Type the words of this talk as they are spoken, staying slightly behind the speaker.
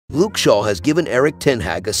Luke Shaw has given Erik ten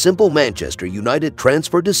Hag a simple Manchester United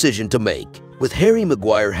transfer decision to make. With Harry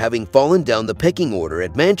Maguire having fallen down the pecking order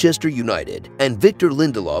at Manchester United and Victor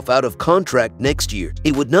Lindelof out of contract next year,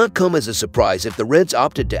 it would not come as a surprise if the Reds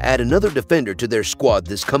opted to add another defender to their squad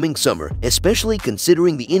this coming summer, especially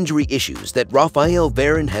considering the injury issues that Raphael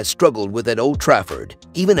Varane has struggled with at Old Trafford.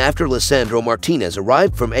 Even after Lisandro Martinez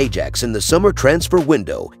arrived from Ajax in the summer transfer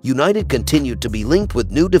window, United continued to be linked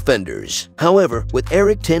with new defenders. However, with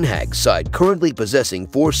Erik ten Hag's side currently possessing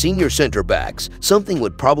 4 senior center backs, something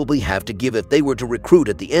would probably have to give if they were to recruit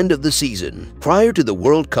at the end of the season. Prior to the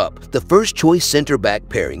World Cup, the first-choice center-back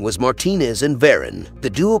pairing was Martinez and Varane. The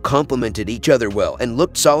duo complemented each other well and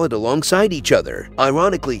looked solid alongside each other.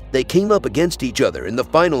 Ironically, they came up against each other in the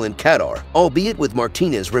final in Qatar, albeit with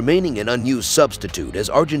Martinez remaining an unused substitute as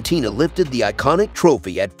Argentina lifted the iconic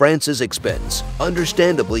trophy at France's expense.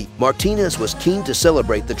 Understandably, Martinez was keen to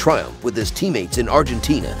celebrate the triumph with his teammates in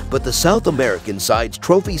Argentina, but the South American side's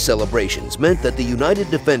trophy celebrations meant that the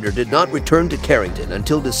United defender did not return to Carrington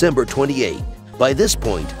until December 28. By this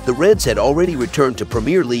point, the Reds had already returned to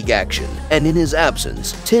Premier League action, and in his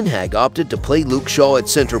absence, ten Hag opted to play Luke Shaw at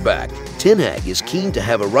center-back. Ten Hag is keen to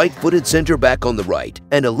have a right-footed center-back on the right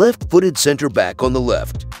and a left-footed center-back on the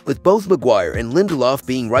left. With both Maguire and Lindelof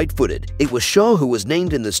being right-footed, it was Shaw who was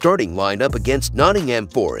named in the starting lineup against Nottingham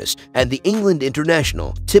Forest, and the England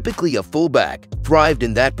international, typically a full-back, thrived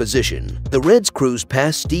in that position. The Reds cruised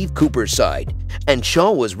past Steve Cooper's side, and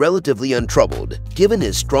Shaw was relatively untroubled. Given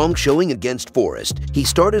his strong showing against Forest, he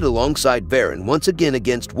started alongside Varane once again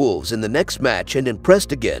against Wolves in the next match and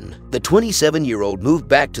impressed again. The 27-year-old moved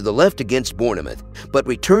back to the left against Bournemouth, but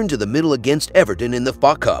returned to the middle against Everton in the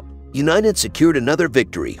FA Cup. United secured another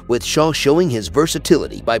victory, with Shaw showing his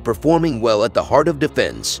versatility by performing well at the heart of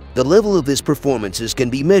defense. The level of his performances can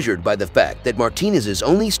be measured by the fact that Martinez's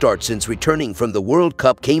only start since returning from the World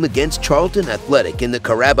Cup came against Charlton Athletic in the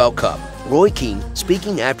Carabao Cup. Roy Keane,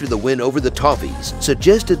 speaking after the win over the Toffees,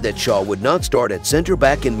 suggested that Shaw would not start at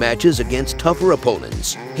center-back in matches against tougher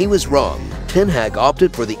opponents. He was wrong. Ten Hag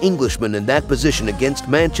opted for the Englishman in that position against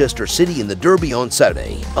Manchester City in the derby on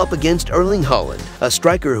Saturday. Up against Erling Haaland, a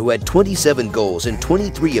striker who had 27 goals in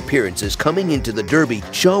 23 appearances coming into the derby,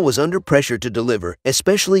 Shaw was under pressure to deliver,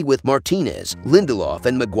 especially with Martinez, Lindelof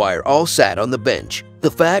and Maguire all sat on the bench.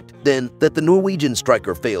 The fact, then, that the Norwegian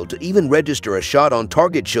striker failed to even register a shot on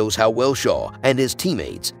target shows how well Shaw and his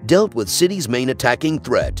teammates dealt with City's main attacking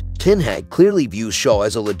threat. Ten Hag clearly views Shaw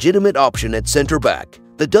as a legitimate option at center-back.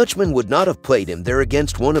 The Dutchman would not have played him there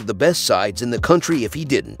against one of the best sides in the country if he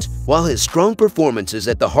didn't. While his strong performances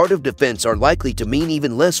at the heart of defense are likely to mean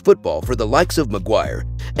even less football for the likes of Maguire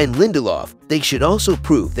and Lindelof, they should also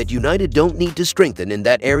prove that United don't need to strengthen in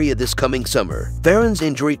that area this coming summer. Varane's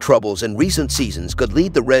injury troubles in recent seasons could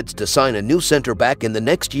lead the Reds to sign a new center-back in the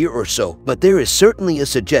next year or so, but there is certainly a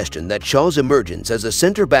suggestion that Shaw's emergence as a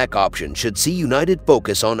center-back option should see United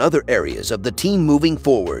focus on other areas of the team moving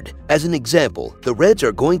forward. As an example, the Reds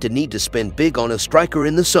are going to need to spend big on a striker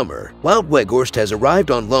in the summer. Wout Weghorst has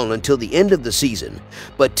arrived on loan until the end of the season,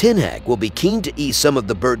 but Ten Hag will be keen to ease some of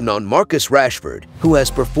the burden on Marcus Rashford, who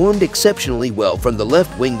has performed exceptionally well from the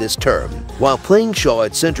left wing this term. While playing Shaw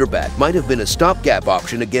at center-back might have been a stopgap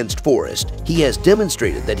option against Forest, he has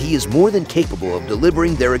demonstrated that he is more than capable of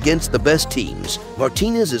delivering there against the best teams.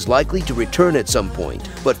 Martinez is likely to return at some point,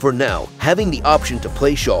 but for now, having the option to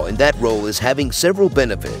play Shaw in that role is having several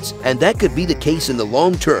benefits, and that could be the case in the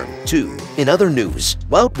long term, too. In other news,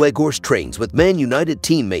 Wout Weghorst trains with Man United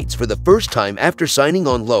teammates for the first time after signing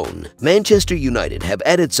on loan. Manchester United have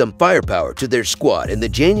added some firepower to their squad in the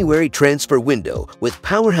January transfer window, with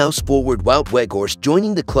powerhouse forward Wout Weghorst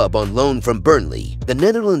joining the club on loan from Burnley. The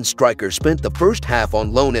Netherlands striker spent the first half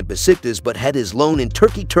on loan at Besiktas but had his loan in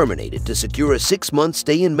Turkey terminated to secure a 6-month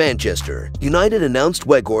stay in Manchester. United announced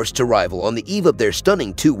Weghorst's arrival on the eve of their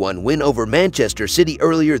stunning 2-1 win over Manchester City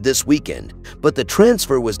earlier this weekend, but the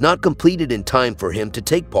transfer was not completed in time for him to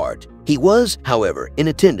take part. He was, however, in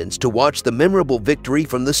attendance to watch the memorable victory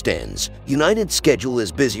from the stands. United's schedule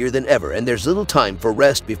is busier than ever and there's little time for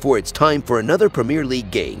rest before it's time for another Premier League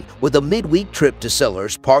game, with a midweek trip to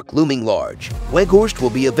Selhurst Park looming large. Weghorst will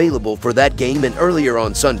be available for that game, and earlier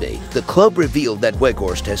on Sunday, the club revealed that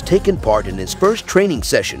Weghorst has taken part in his first training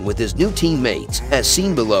session with his new teammates, as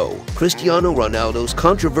seen below. Cristiano Ronaldo's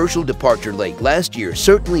controversial departure late last year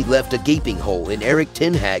certainly left a gaping hole in Erik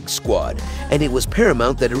ten Hag's squad, and it was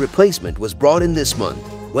paramount that a replacement was brought in this month.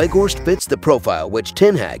 Weghorst fits the profile which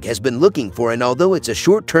Ten Hag has been looking for, and although it's a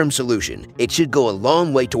short-term solution, it should go a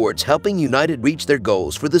long way towards helping United reach their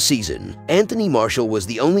goals for the season. Anthony Martial was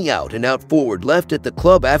the only out-and-out forward left at the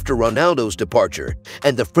club after Ronaldo's departure,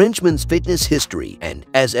 and the Frenchman's fitness history and,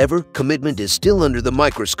 as ever, commitment is still under the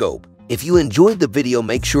microscope. If you enjoyed the video,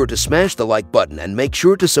 make sure to smash the like button and make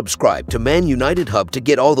sure to subscribe to Man United Hub to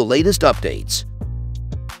get all the latest updates.